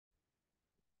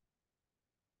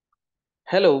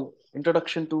Hello,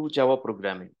 Introduction to Java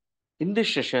Programming. In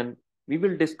this session, we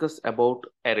will discuss about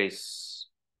arrays.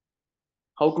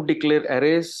 How to declare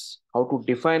arrays, how to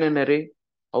define an array,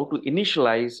 how to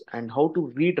initialize and how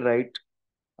to read write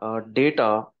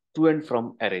data to and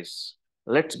from arrays.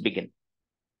 Let's begin.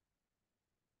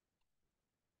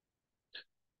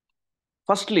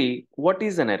 Firstly, what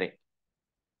is an array?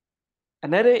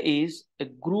 An array is a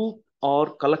group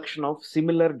or collection of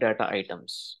similar data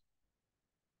items.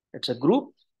 It's a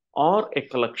group or a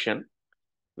collection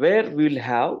where we will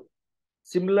have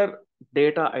similar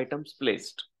data items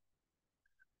placed.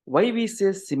 Why we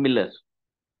say similar?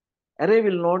 Array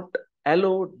will not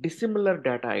allow dissimilar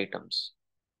data items.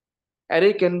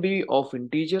 Array can be of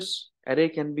integers, array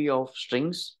can be of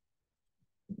strings,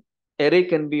 array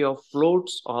can be of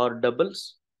floats or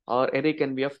doubles, or array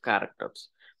can be of characters,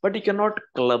 but you cannot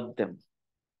club them.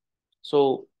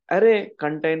 So array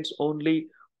contains only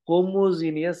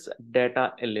homogeneous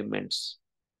data elements.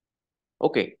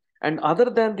 Okay, and other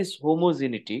than this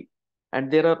homogeneity,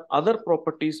 and there are other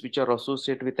properties which are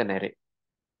associated with an array.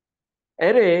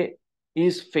 Array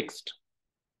is fixed.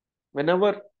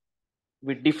 Whenever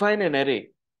we define an array,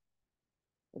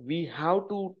 we have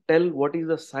to tell what is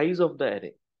the size of the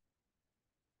array.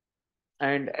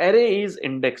 And array is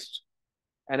indexed.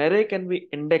 An array can be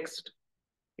indexed.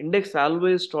 Index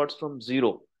always starts from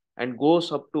 0 and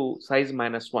goes up to size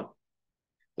 -1.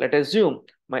 Let us assume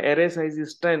my array size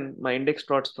is 10, my index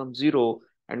starts from 0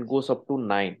 and goes up to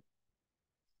 9.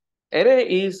 Array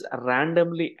is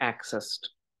randomly accessed.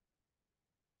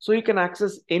 So you can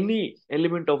access any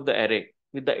element of the array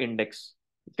with the index.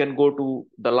 You can go to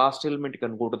the last element, you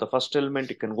can go to the first element,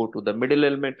 you can go to the middle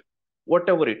element,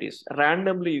 whatever it is,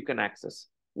 randomly you can access.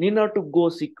 Need not to go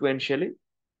sequentially.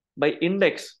 By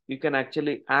index, you can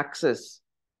actually access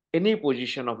any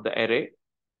position of the array.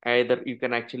 Either you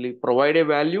can actually provide a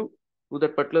value to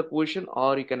that particular position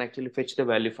or you can actually fetch the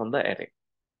value from the array.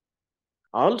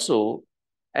 Also,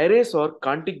 arrays are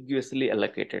contiguously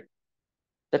allocated.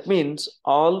 That means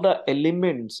all the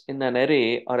elements in an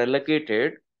array are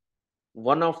allocated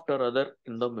one after other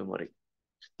in the memory.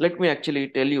 Let me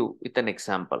actually tell you with an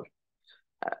example.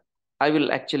 I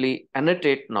will actually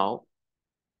annotate now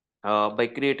by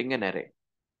creating an array.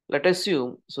 Let us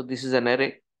assume, so this is an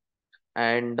array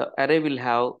and array will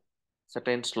have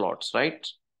certain slots, right?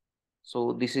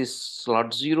 So this is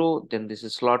slot 0, then this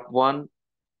is slot 1,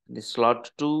 this slot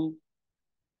 2,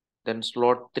 then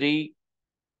slot 3,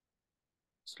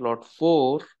 slot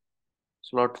 4,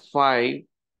 slot 5,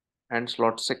 and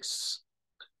slot 6.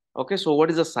 Okay, so what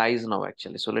is the size now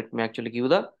actually? So let me actually give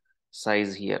the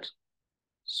size here.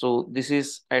 So this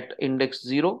is at index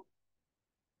 0,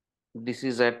 this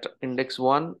is at index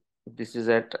 1, this is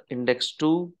at index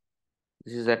 2,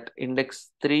 this is at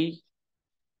index 3,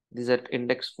 this is at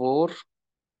index 4,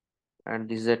 and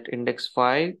this is at index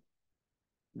 5,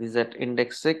 this is at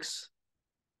index 6,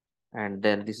 and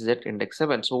then this is at index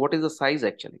 7. So what is the size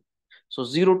actually? So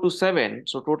 0 to 7,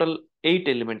 so total 8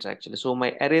 elements actually. So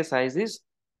my array size is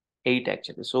 8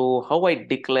 actually. So how I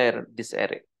declare this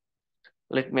array?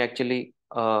 Let me actually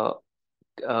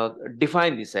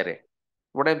define this array.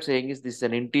 What I'm saying is this is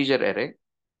an integer array.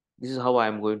 This is how I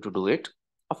am going to do it.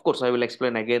 Of course, I will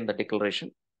explain again the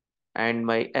declaration. And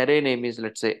my array name is,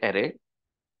 let's say, array.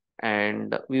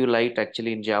 And we will write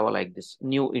actually in Java like this.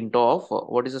 New int of,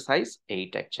 what is the size?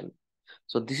 8 actually.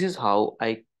 So this is how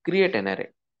I create an array.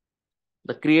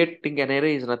 The creating an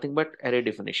array is nothing but array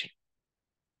definition.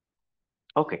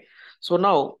 Okay. So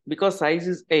now, because size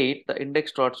is 8, the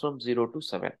index starts from 0 to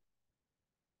 7.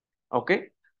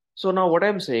 Okay. So now what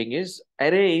I'm saying is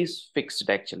array is fixed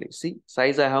actually. See,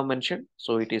 size I have mentioned.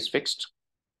 So it is fixed.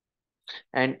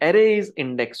 And array is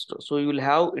indexed. So you will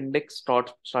have index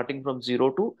starting from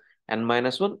 0 to and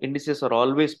 -1. Indices are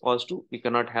always positive. We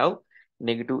cannot have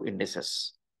negative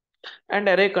indices. And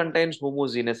array contains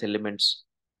homogeneous elements.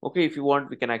 Okay, if you want,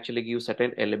 we can actually give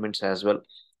certain elements as well.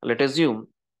 Let us assume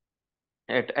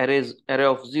at array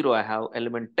of 0, I have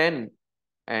element 10,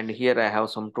 and here I have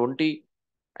some 20,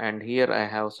 and here I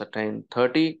have certain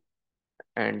 30,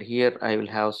 and here I will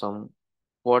have some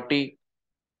 40,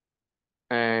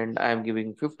 and I am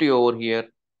giving 50 over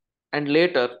here. And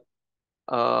later,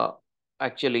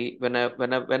 actually,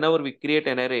 whenever we create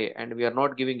an array and we are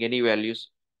not giving any values,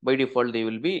 by default they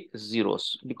will be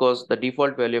zeros, because the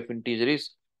default value of integer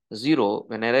is 0.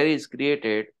 When array is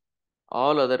created,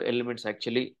 all other elements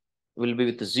actually will be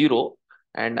with 0,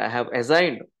 and I have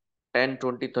assigned 10,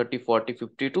 20, 30, 40,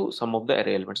 50 to some of the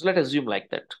array elements. Let's assume like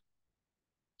that.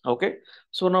 Okay,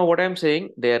 so now what I'm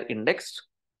saying, they are indexed,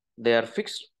 they are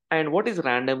fixed, and what is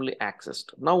randomly accessed?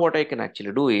 Now what I can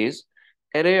actually do is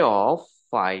array of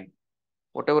 5.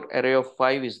 whatever array of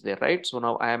 5 is there, right? So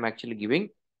now I am actually giving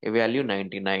a value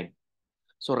 99.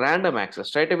 So random access,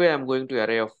 straight away I'm going to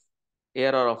array of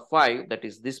error of 5, that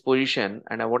is this position,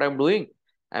 and what I'm doing,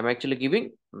 I'm actually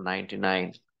giving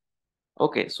 99.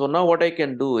 Okay, so now what I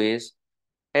can do is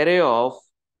array of,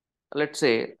 let's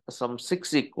say, some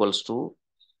 6 equals to,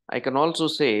 I can also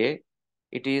say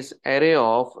it is array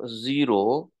of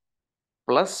 0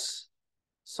 plus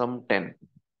some 10.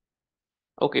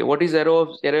 Okay, what is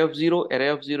array of 0? Array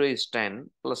of 0 is 10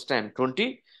 plus 10,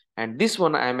 20. And this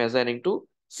one I am assigning to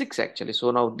 6 actually.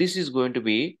 So now this is going to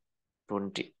be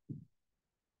 20.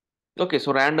 Okay,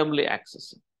 so randomly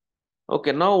accessing.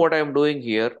 Okay, now what I am doing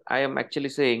here, I am actually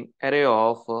saying array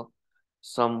of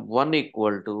some 1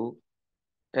 equal to,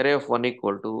 array of 1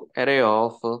 equal to array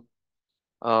of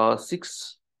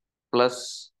 6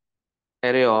 plus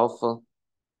array of,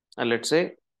 let's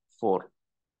say, 4.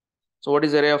 So what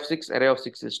is array of 6? Array of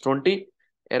 6 is 20.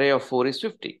 Array of 4 is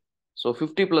 50. So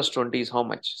 50 plus 20 is how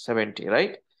much? 70,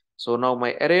 right? So now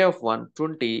my array of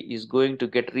 120 is going to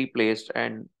get replaced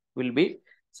and will be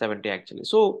 70 actually.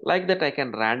 So like that, I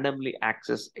can randomly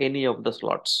access any of the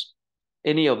slots.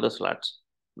 Any of the slots.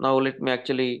 Now let me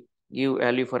actually give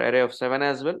value for array of 7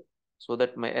 as well, so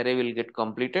that my array will get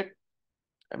completed.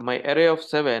 And my array of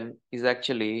 7 is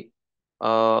actually,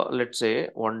 let's say,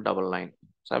 199.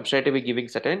 So I'm straight away giving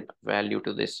certain value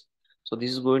to this. So this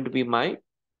is going to be my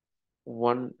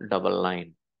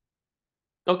 199.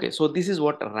 Okay, so this is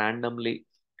what randomly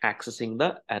accessing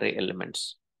the array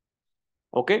elements.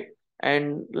 Okay,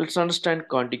 and let's understand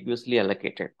contiguously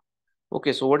allocated.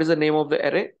 Okay, so what is the name of the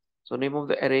array? So name of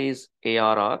the array is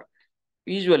ARR.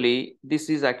 Usually this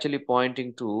is actually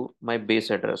pointing to my base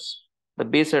address. The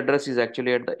base address is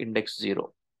actually at the index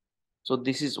 0. So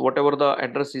this is whatever the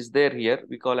address is there here,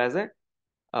 we call as a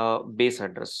base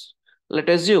address. Let's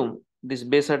assume this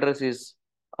base address is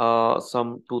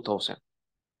some 2000.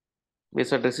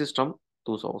 Base address is from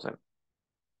 2000.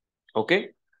 Okay.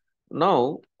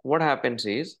 Now what happens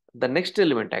is the next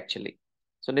element actually.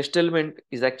 So next element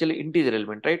is actually integer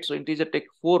element, right? So integer take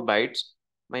 4 bytes.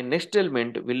 My next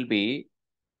element will be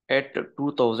at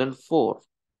 2004.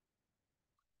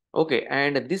 Okay,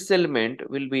 and this element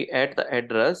will be at the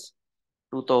address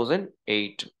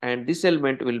 2008, and this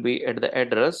element will be at the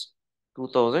address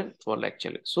 2012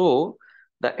 actually. So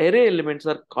the array elements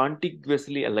are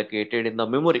contiguously allocated in the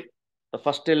memory. The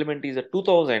first element is a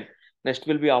 2000, next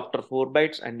will be after 4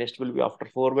 bytes, and next will be after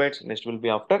 4 bytes, next will be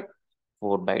after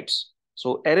 4 bytes.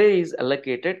 So array is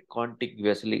allocated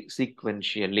contiguously,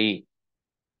 sequentially.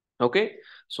 Okay,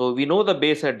 so we know the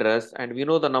base address and we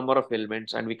know the number of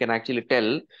elements, and we can actually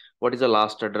tell what is the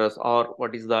last address or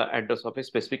what is the address of a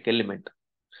specific element.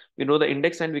 We know the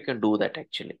index and we can do that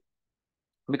actually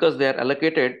because they are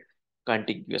allocated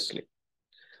contiguously.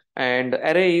 And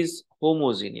array is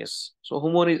homogeneous. So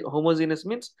homogeneous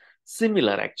means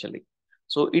similar actually.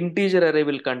 So integer array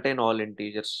will contain all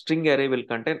integers. String array will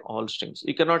contain all strings.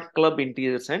 You cannot club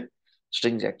integers and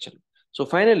strings actually. So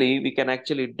finally, we can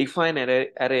actually define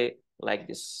array like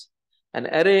this. An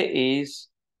array is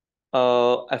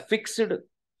a fixed,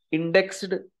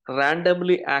 indexed,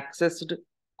 randomly accessed,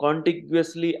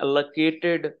 contiguously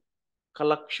allocated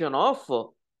collection of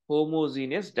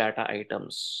homogeneous data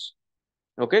items.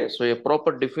 Okay, so a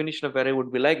proper definition of array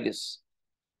would be like this.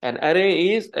 An array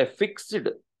is a fixed,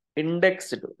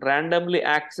 indexed, randomly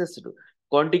accessed,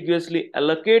 contiguously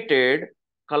allocated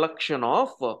collection of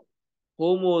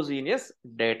homogeneous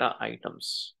data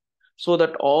items, so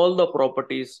that all the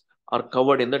properties are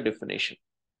covered in the definition.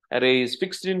 Array is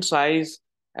fixed in size,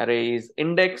 array is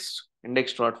indexed,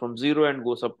 index starts from 0 and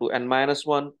goes up to n minus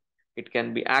 1. It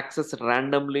can be accessed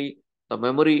randomly. The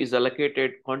memory is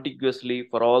allocated contiguously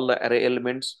for all the array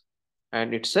elements,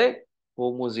 and it's a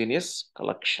homogeneous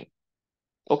collection.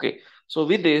 Okay, so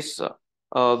with this,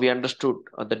 we understood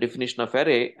the definition of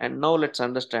array, and now let's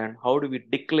understand how do we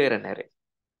declare an array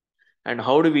and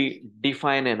how do we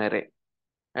define an array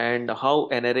and how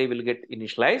an array will get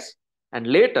initialized, and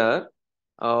later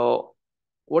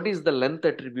what is the length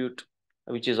attribute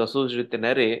which is associated with an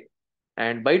array.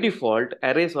 And by default,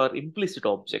 arrays are implicit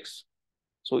objects.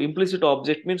 So implicit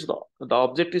object means the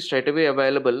object is straight away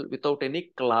available without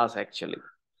any class actually.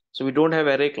 So we don't have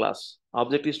array class.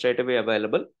 Object is straight away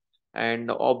available, and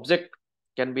the object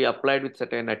can be applied with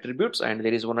certain attributes, and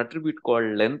there is one attribute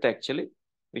called length actually,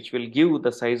 which will give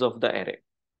the size of the array.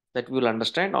 That we will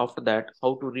understand after that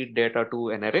how to read data to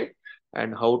an array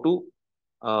and how to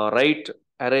write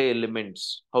array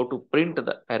elements, how to print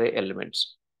the array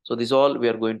elements. So this all we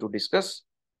are going to discuss.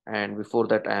 And before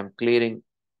that, I am clearing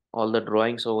all the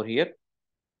drawings over here.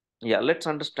 Yeah, let's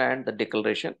understand the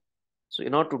declaration. So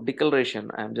in order to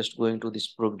declaration, I'm just going to this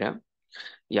program.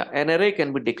 Yeah, an array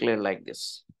can be declared like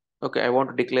this. Okay, I want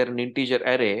to declare an integer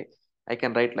array. I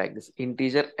can write like this,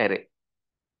 integer array.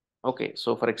 Okay,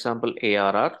 so for example,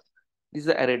 ARR, this is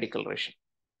the array declaration.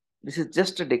 This is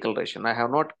just a declaration. I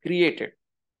have not created.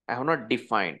 I have not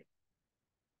defined.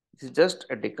 This is just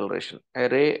a declaration,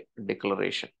 array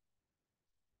declaration.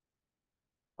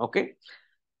 Okay.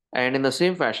 And in the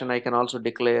same fashion, I can also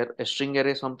declare a string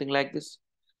array, something like this.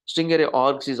 String array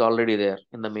args is already there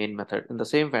in the main method. In the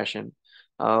same fashion,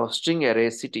 string array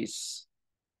cities.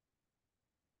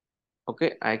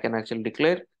 Okay, I can actually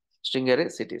declare string array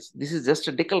cities. This is just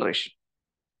a declaration.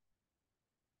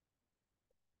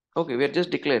 Okay, we are just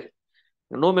declared.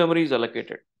 No memory is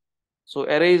allocated. So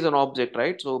array is an object,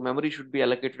 right? So memory should be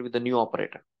allocated with the new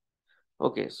operator.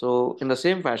 Okay, so in the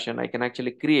same fashion, I can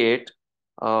actually create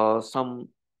some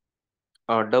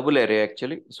double array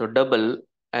actually. So double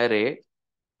array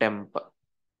temp.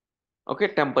 Okay,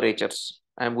 temperatures.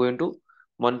 I am going to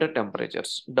monitor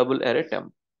temperatures. Double array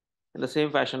temp. In the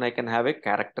same fashion, I can have a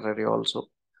character array also.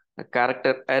 A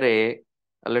character array,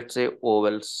 let's say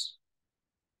ovals.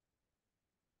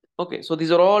 Okay, so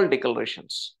these are all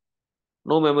declarations.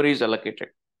 No memory is allocated.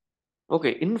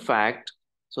 Okay, in fact,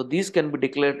 so these can be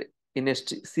declared in a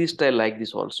C style like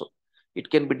this also. It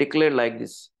can be declared like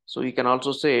this. So you can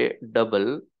also say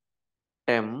double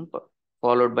temp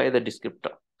followed by the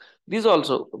descriptor. These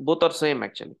also both are same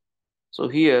actually. So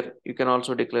here you can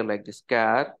also declare like this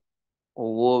char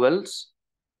vowels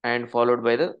and followed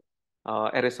by the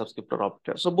array subscriptor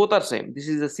operator. So both are same. This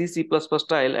is a C++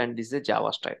 style and this is a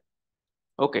Java style.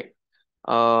 Okay.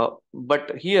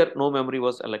 But here no memory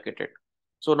was allocated.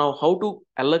 So now how to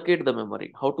allocate the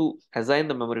memory, how to assign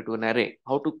the memory to an array,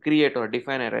 how to create or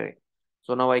define an array.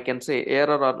 So now I can say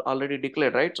ARR are already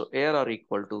declared, right? So ARR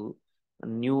equal to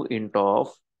new int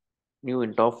of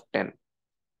 10.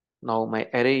 Now my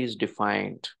array is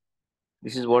defined.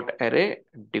 This is what array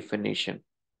definition.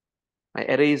 My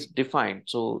array is defined.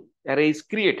 So array is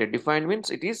created. Defined means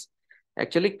it is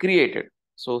actually created.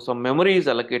 So some memory is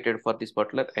allocated for this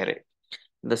particular array.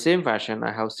 In the same fashion,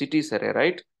 I have cities array,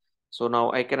 right? So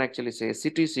now I can actually say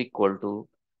cities equal to,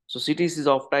 so cities is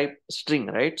of type string,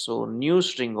 right? So new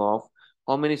string of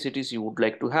how many cities you would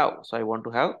like to have. So I want to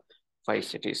have 5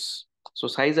 cities. So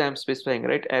size I am specifying,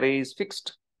 right? Array is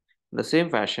fixed. In the same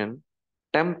fashion,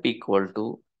 temp equal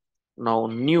to, now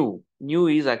new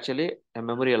is actually a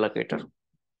memory allocator.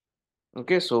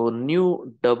 Okay, so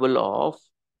new double of,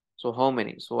 so how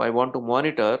many? So I want to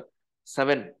monitor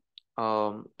 7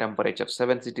 temperatures,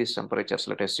 7 cities temperatures,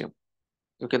 let us assume.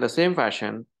 Okay, the same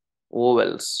fashion,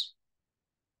 ovals.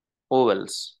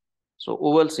 So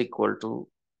ovals equal to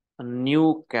a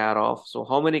new char of, so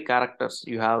how many characters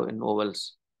you have in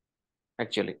ovals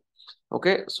actually.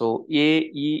 Okay, so A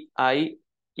E I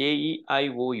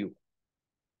O U,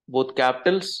 both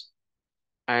capitals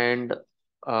and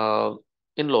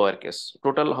in lowercase.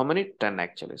 Total how many? 10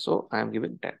 actually. So I am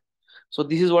giving 10. So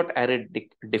this is what array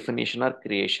definition or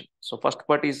creation. So first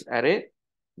part is array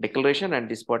declaration and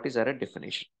this part is array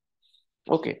definition.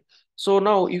 Okay. So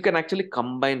now you can actually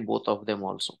combine both of them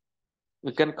also.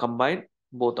 You can combine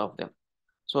both of them.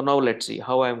 So now let's see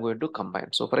how I am going to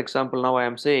combine. So for example, now I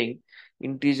am saying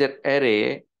integer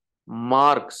array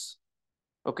marks.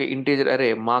 Okay, integer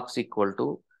array marks equal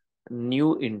to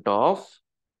new int of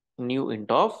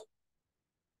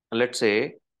let's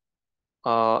say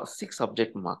 6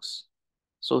 subject marks.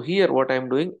 So here what I'm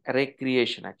doing, array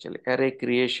creation actually, array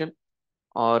creation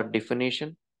or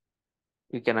definition.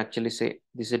 You can actually say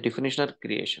this is a definition or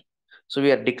creation. So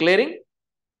we are declaring,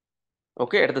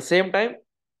 okay, at the same time,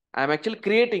 I'm actually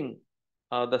creating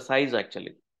the size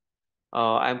actually.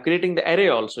 I'm creating the array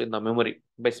also in the memory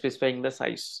by specifying the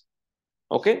size.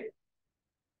 Okay.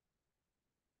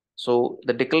 So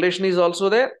the declaration is also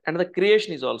there and the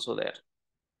creation is also there.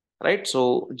 Right.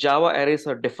 So Java arrays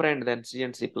are different than C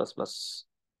and C++.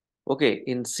 Okay,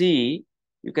 in C,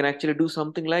 you can actually do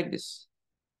something like this.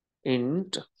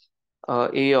 Int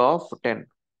a of 10.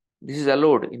 This is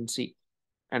allowed in C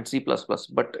and C++,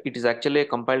 but it is actually a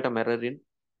compile time error in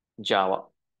Java.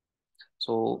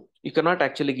 So you cannot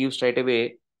actually give straight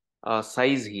away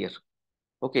size here.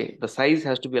 Okay, the size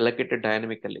has to be allocated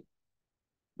dynamically.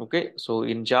 Okay, so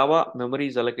in Java, memory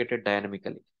is allocated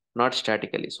dynamically, not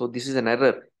statically. So this is an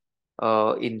error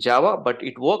in Java, but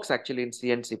it works actually in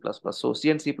C and C++. So C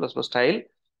and C++ style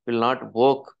will not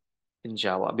work in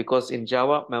Java because in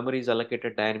Java, memory is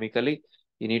allocated dynamically.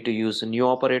 You need to use a new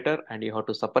operator and you have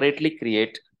to separately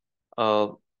create uh,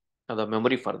 the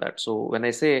memory for that. So when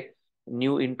I say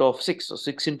new int of 6, so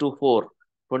 6 into 4,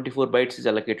 24 bytes is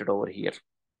allocated over here.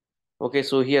 Okay,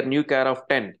 so here new char of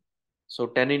 10. So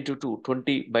 10 into 2,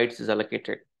 20 bytes is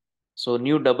allocated. So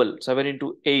new double, 7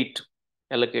 into 8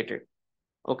 allocated.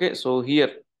 Okay, so here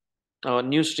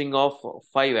new string of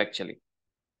 5 actually,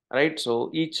 right?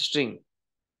 So each string,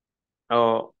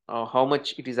 how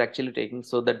much it is actually taking,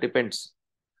 so that depends,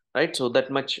 right? So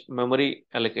that much memory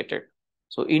allocated.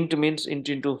 So int means int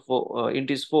into 4,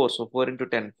 int is 4, so 4 into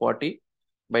 10, 40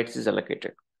 bytes is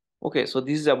allocated. Okay, so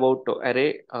this is about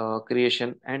array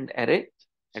creation and array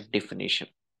definition.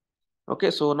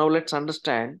 Okay, so now let's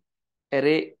understand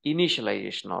array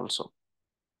initialization also.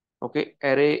 Okay,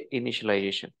 array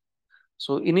initialization.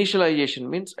 So initialization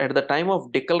means at the time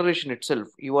of declaration itself,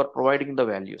 you are providing the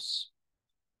values.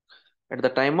 At the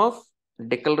time of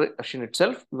declaration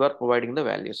itself, you are providing the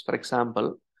values. For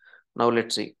example, now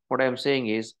let's see. What I am saying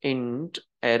is int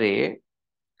array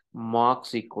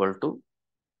marks equal to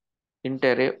int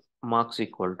array marks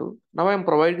equal to. Now I am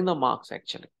providing the marks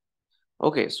actually.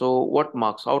 Okay, so what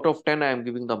marks? Out of 10, I am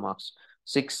giving the marks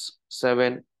 6,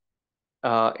 7,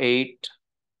 8,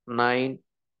 9.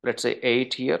 Let's say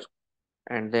 8 here,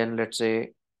 and then let's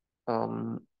say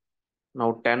um,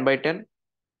 now 10 by 10,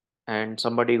 and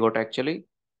somebody got actually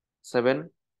 7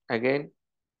 again,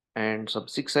 and some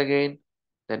 6 again,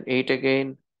 then 8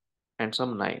 again, and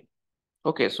some 9.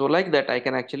 Okay, so like that I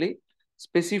can actually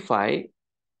specify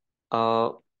uh,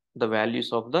 the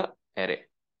values of the array.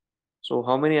 So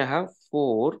how many I have?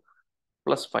 4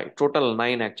 plus 5, total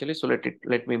 9 actually. So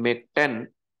let me make 10.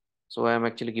 So I am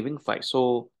actually giving 5.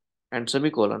 So and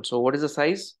semicolon. So what is the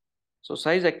size? So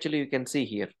size actually you can see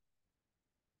here.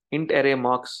 Int array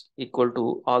marks equal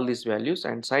to all these values,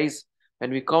 and size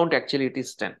when we count actually it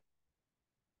is 10.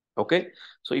 Okay,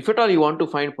 so if at all you want to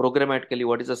find programmatically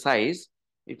what is the size,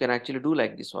 you can actually do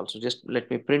like this also. Just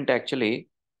let me print actually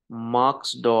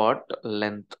marks dot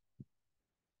length.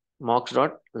 Marks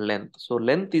dot length. So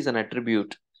length is an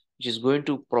attribute which is going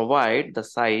to provide the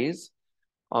size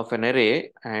of an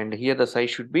array, and here the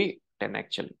size should be 10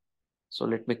 actually. So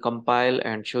let me compile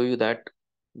and show you that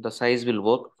the size will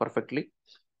work perfectly.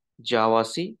 Java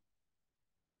C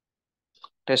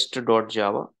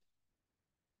test.java.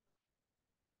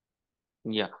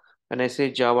 Yeah, when I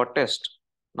say Java test,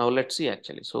 now let's see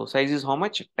actually. So size is how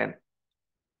much? 10,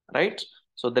 right?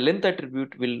 So the length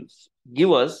attribute will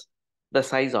give us the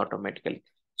size automatically.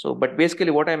 So, but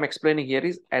basically what I'm explaining here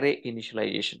is array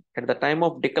initialization. At the time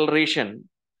of declaration,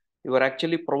 you are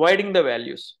actually providing the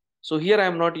values. So here I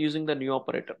am not using the new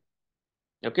operator.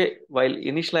 Okay, while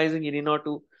initializing, you need not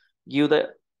to give the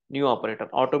new operator.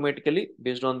 Automatically,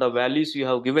 based on the values you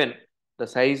have given, the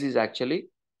size is actually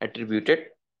attributed,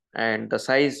 and the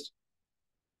size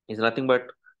is nothing but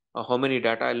how many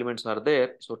data elements are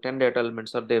there. So 10 data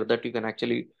elements are there that you can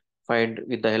actually find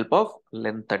with the help of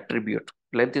length attribute.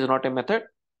 Length is not a method,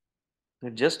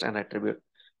 it's just an attribute.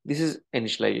 This is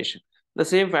initialization. The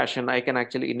same fashion, I can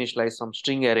actually initialize some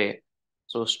string array.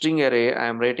 So string array, I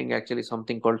am writing actually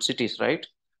something called cities, right?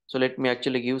 So let me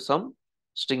actually give some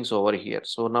strings over here.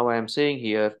 So now I am saying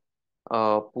here,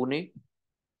 Pune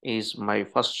is my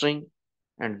first string,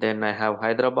 and then I have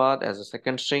Hyderabad as a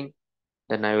second string.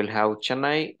 Then I will have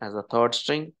Chennai as the third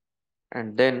string,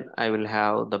 and then I will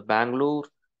have the Bangalore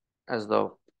as the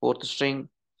fourth string.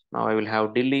 Now I will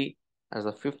have Delhi as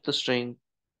the fifth string,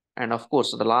 and of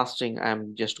course, the last string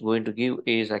I'm just going to give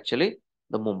is actually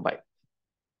the Mumbai,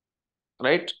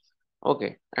 right?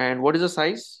 Okay, and what is the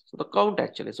size? So the count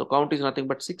actually. So count is nothing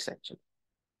but 6 actually,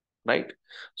 right?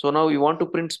 So now you want to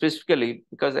print specifically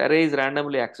because array is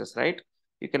randomly accessed, right?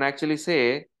 You can actually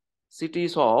say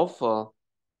cities of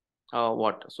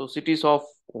what? So cities of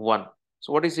 1.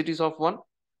 So what is cities of 1?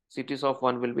 Cities of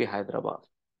 1 will be Hyderabad,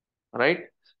 right?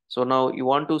 So now you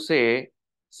want to say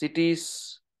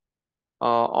cities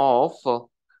of,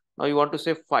 now you want to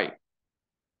say 5.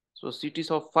 So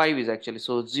cities of 5 is actually,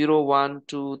 so 0, 1,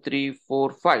 2, 3,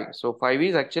 4, 5. So 5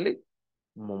 is actually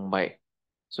Mumbai.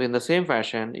 So in the same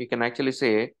fashion, you can actually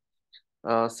say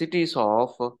cities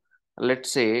of,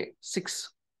 let's say 6.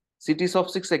 Cities of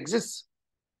 6 exists.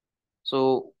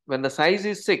 So when the size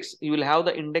is 6, you will have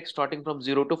the index starting from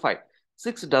 0 to 5.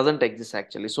 6 doesn't exist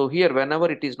actually. So here,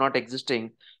 whenever it is not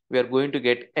existing, we are going to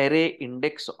get array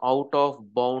index out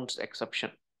of bounds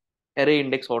exception. Array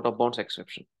index out of bounds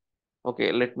exception.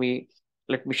 Okay, let me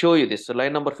show you this. So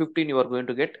line number 15, you are going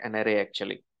to get an array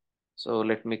actually. So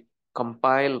let me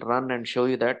compile, run, and show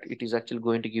you that it is actually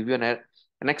going to give you an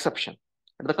exception.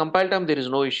 At the compile time, there is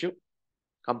no issue.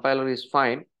 Compiler is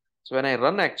fine. So when I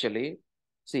run actually,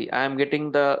 see, I am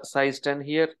getting the size 10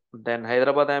 here. Then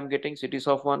Hyderabad, I am getting cities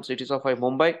of 1, cities of 5,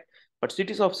 Mumbai. But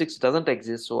cities of 6 doesn't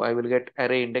exist. So I will get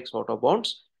array index out of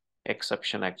bounds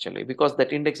exception actually, because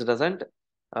that index doesn't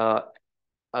uh,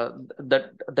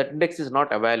 that index is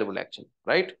not available actually,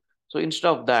 right? So instead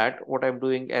of that, what I'm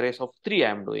doing, arrays of 3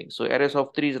 I'm doing. So arrays of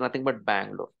 3 is nothing but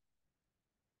Bangalore,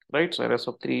 right? So arrays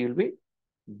of 3 will be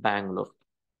Bangalore.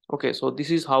 Okay, so this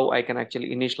is how I can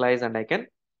actually initialize and I can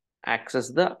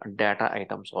access the data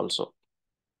items also,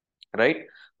 right?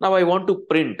 Now I want to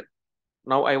print.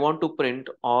 Now I want to print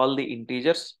all the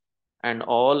integers and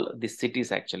all the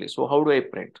cities actually. So how do I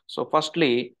print? So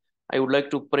firstly, I would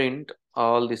like to print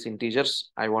all these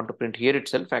integers. I want to print here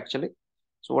itself actually.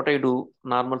 So what I do,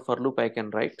 normal for loop I can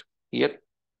write here.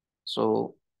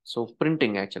 So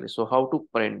printing actually. So how to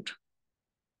print?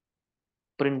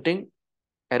 Printing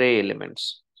array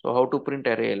elements. So how to print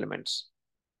array elements?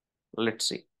 Let's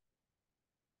see.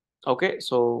 Okay,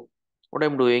 so what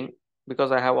I'm doing,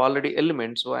 because I have already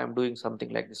elements, so I'm doing something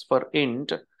like this. For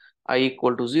int I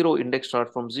equal to 0, index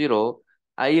start from 0,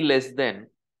 I less than,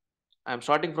 I'm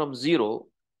starting from 0,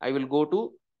 I will go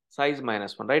to size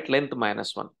minus 1, right? Length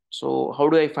minus 1. So how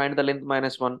do I find the length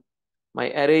minus 1?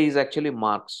 My array is actually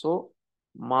marks. So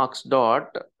marks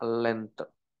dot length,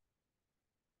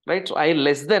 right? So I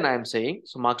less than I'm saying,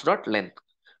 so marks dot length.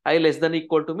 I less than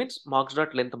equal to means marks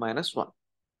dot length minus 1,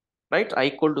 right? I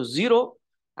equal to 0,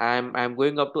 I'm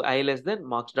going up to I less than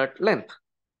marks dot length.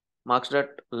 Marks dot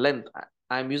length,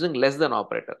 I'm using less than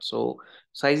operator. So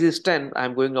size is 10,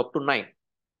 I'm going up to 9,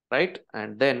 right?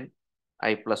 And then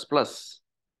I plus plus.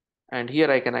 And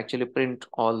here I can actually print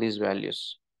all these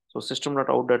values. So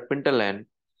system.out.println,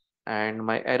 and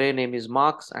my array name is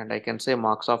marks, and I can say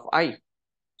marks of I.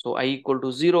 So I equal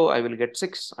to 0, I will get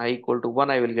 6. I equal to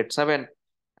 1, I will get 7.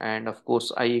 And of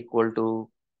course, I equal to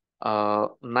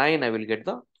 9, I will get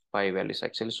the 5 values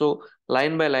actually. So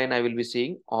line by line, I will be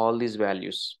seeing all these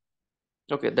values.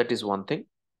 Okay, that is one thing.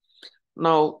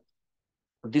 Now,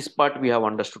 this part we have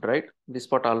understood, right? This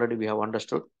part already we have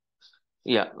understood.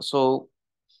 Yeah, so,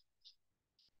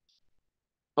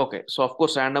 okay. So of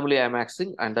course, randomly I'm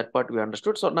accessing, and that part we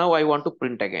understood. So now I want to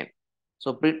print again.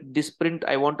 So print this print,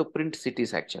 I want to print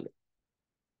cities actually.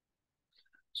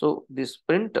 So this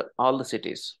print all the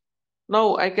cities.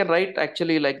 Now I can write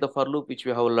actually like the for loop which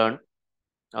we have learned,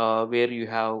 where you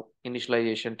have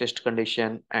initialization, test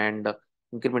condition, and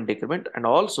increment, decrement, and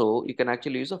also you can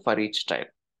actually use a for each style.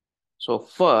 So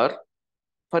for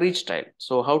each style.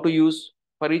 So how to use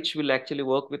for each will actually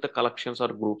work with the collections or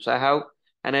groups. I have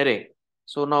an array.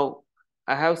 So now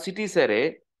I have cities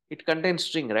array. It contains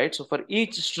string, right? So for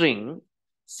each string,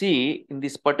 see in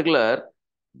this particular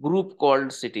group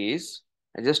called cities,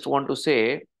 I just want to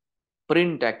say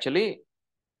print actually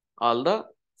all the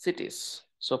cities.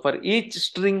 So for each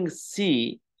string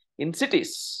C in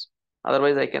cities,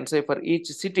 otherwise I can say for each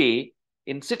city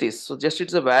in cities. So just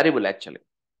it's a variable actually,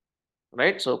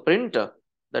 right? So print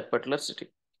that particular city.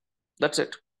 That's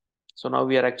it. So now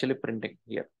we are actually printing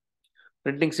here.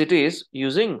 Printing cities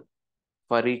using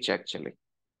for each actually.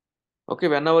 Okay,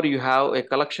 whenever you have a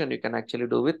collection, you can actually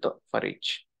do with for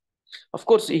each. Of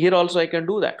course, here also I can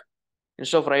do that.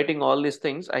 Instead of writing all these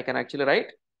things, I can actually write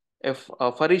a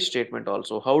for each statement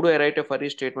also. How do I write a for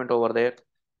each statement over there?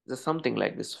 Just something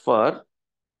like this. For,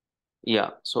 yeah,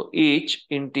 so each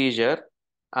integer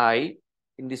I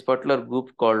in this particular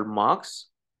group called marks.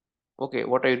 Okay,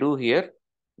 what I do here,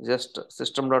 just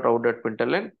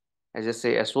system.out.println, I just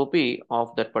say SOP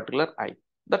of that particular I.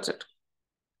 That's it.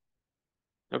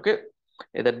 Okay,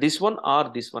 either this one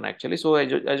or this one actually. So I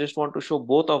just want to show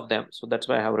both of them. So that's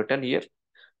why I have written here.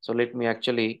 So let me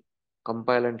actually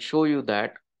compile and show you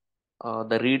that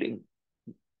the reading,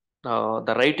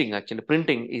 the writing actually,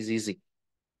 printing is easy.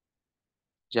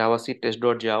 Java C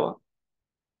test.java.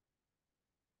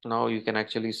 Now you can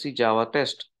actually see Java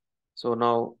test. So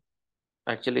now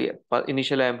actually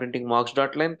initially I'm printing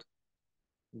marks.length.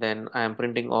 Then I am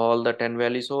printing all the 10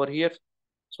 values over here.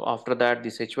 So after that,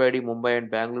 this HYD, Mumbai and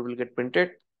Bangalore will get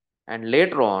printed. And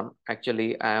later on,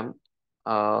 actually, I am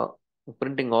uh,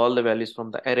 printing all the values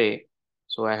from the array.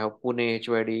 So I have Pune,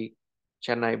 HYD,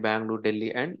 Chennai, Bangalore,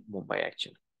 Delhi, and Mumbai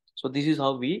actually. So this is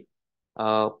how we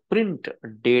print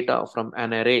data from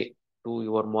an array to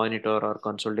your monitor or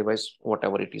console device,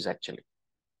 whatever it is actually.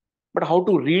 But how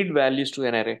to read values to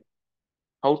an array?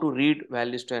 How to read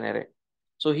values to an array?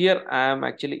 So here I am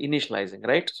actually initializing,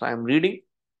 right? So I am reading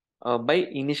by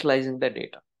initializing the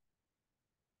data.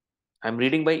 I'm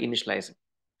reading by initializing,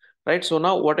 right? So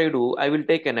now what I do, I will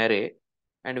take an array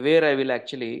and where I will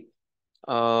actually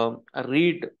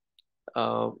read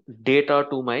uh, data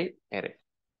to my array.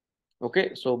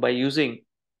 Okay, so by using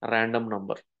a random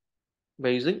number, by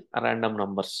using a random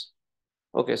numbers.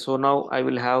 Okay, so now I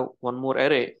will have one more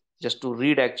array just to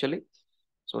read actually.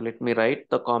 So let me write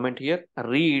the comment here,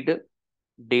 read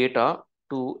data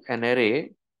to an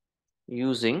array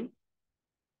using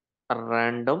a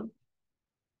random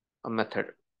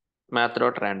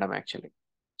math.random actually.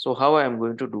 So how I am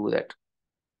going to do that?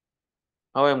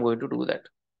 How I am going to do that?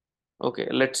 Okay,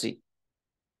 let's see.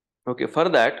 Okay, for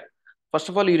that, first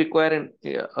of all, you require an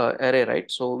array, right?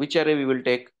 So which array we will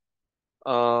take?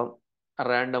 Uh, a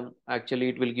random. Actually,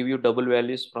 it will give you double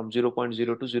values from 0.0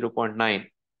 to 0.9,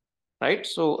 right?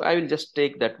 So I will just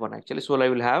take that one actually. So I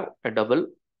will have a double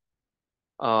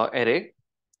array.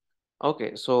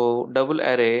 Okay, so double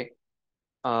array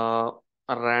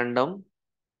random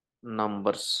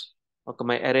numbers. Okay,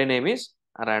 my array name is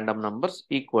random numbers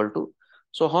equal to.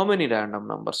 So how many random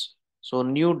numbers? So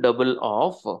new double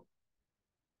of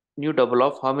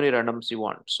how many randoms you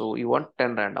want. So you want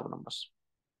 10 random numbers.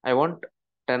 I want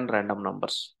 10 random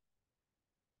numbers.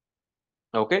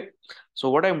 Okay.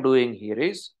 So what I'm doing here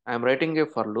is I'm writing a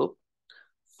for loop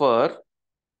for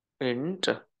int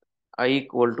I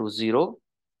equal to 0,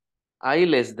 I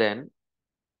less than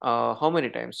how many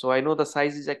times? So I know the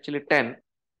size is actually 10.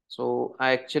 So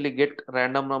I actually get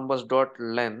random numbers dot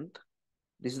length.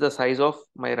 This is the size of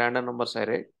my random numbers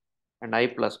array and I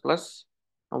plus plus.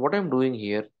 Now what I'm doing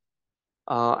here,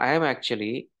 I am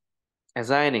actually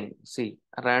assigning, see,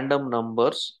 random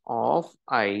numbers of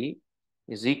I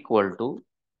is equal to,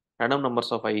 random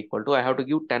numbers of I equal to, I have to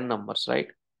give 10 numbers, right?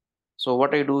 So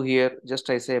what I do here, just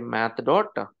I say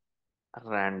math.random.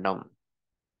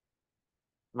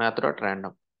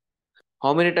 Math.random.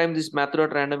 How many times this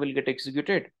math.random will get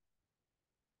executed?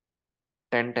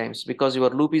 10 times, because your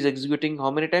loop is executing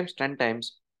how many times? 10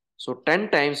 times. So 10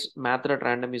 times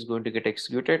math.random is going to get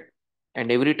executed,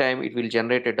 and every time it will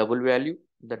generate a double value.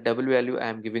 The double value I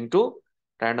am giving to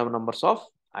random numbers of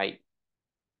I,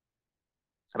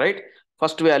 right?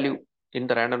 First value in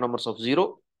the random numbers of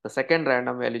 0, the second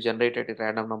random value generated in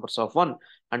random numbers of 1,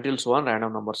 until so on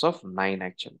random numbers of 9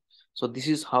 actually. So this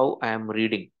is how I am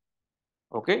reading.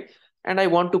 Okay, and I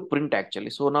want to print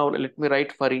actually. So now let me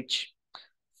write for each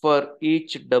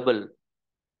double,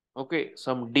 okay,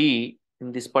 some D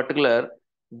in this particular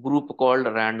group called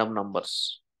random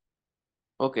numbers.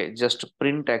 Okay, just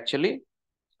print actually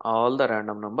all the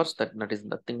random numbers, that is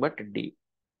nothing but D.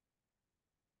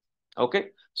 Okay,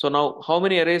 so now how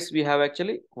many arrays we have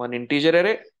actually? One integer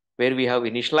array where we have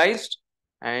initialized,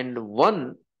 and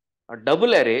one a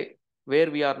double array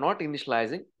where we are not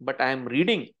initializing, but I am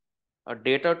reading a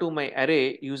data to my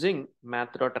array using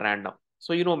math.random.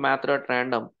 So you know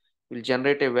math.random will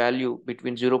generate a value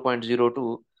between 0.0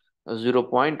 to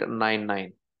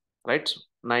 0.99, right? So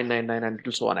 999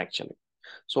 until so on actually.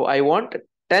 So I want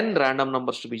 10 random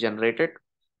numbers to be generated,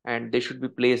 and they should be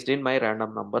placed in my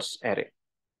random numbers array.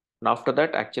 And after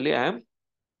that, actually, I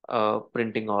am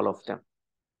printing all of them.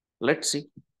 Let's see.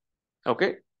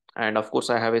 Okay. And of course,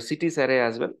 I have a cities array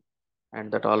as well, and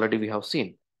that already we have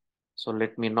seen. So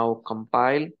let me now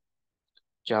compile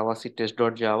Java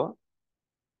ctest.java.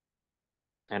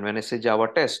 And when I say Java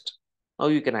test, now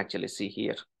you can actually see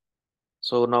here.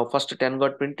 So now first 10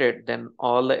 got printed, then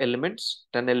all the elements,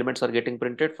 10 elements are getting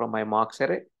printed from my marks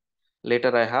array.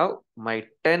 Later I have my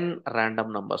 10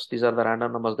 random numbers. These are the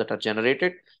random numbers that are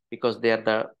generated because they are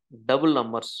the double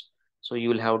numbers. So you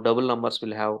will have double numbers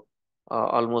will have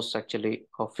almost actually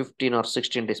 15 or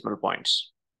 16 decimal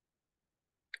points.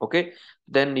 Okay,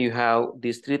 then you have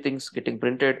these three things getting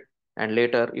printed, and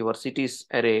later your cities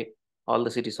array, all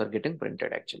the cities are getting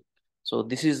printed actually. So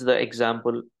this is the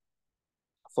example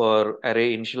for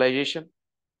array initialization,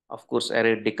 of course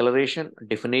array declaration,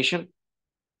 definition,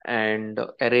 and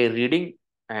array reading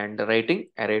and writing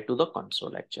array to the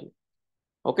console actually.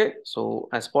 Okay, so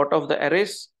as part of the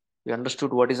arrays, we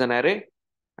understood what is an array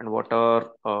and what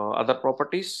are other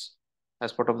properties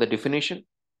as part of the definition,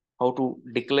 how to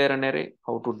declare an array,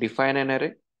 how to define an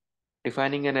array.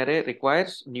 Defining an array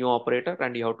requires new operator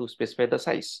and you have to specify the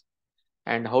size,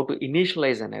 and how to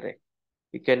initialize an array.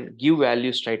 You can give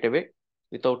values straight away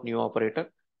without new operator.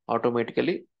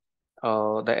 Automatically,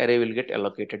 the array will get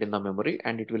allocated in the memory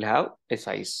and it will have a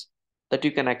size that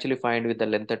you can actually find with the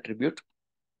length attribute.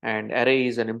 And array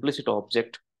is an implicit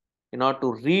object. In order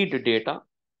to read data,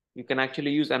 you can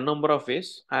actually use a number of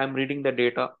ways. I am reading the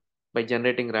data by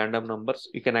generating random numbers.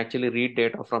 You can actually read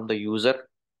data from the user.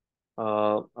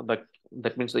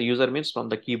 That means the user means from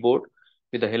the keyboard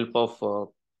with the help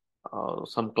of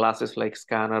some classes like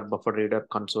scanner, buffer reader,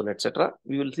 console, etc.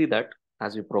 We will see that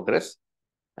as we progress.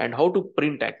 And how to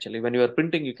print actually. When you are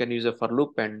printing, you can use a for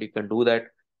loop and you can do that.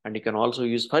 And you can also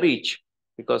use for each,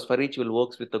 because for each will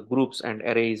works with the groups and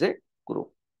array is a group.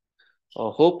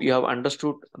 Hope you have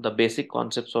understood the basic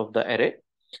concepts of the array,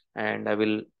 and I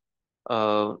will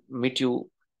meet you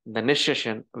in the next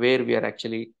session where we are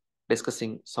actually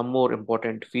discussing some more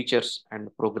important features and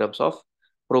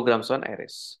programs on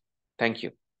arrays. Thank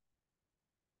you.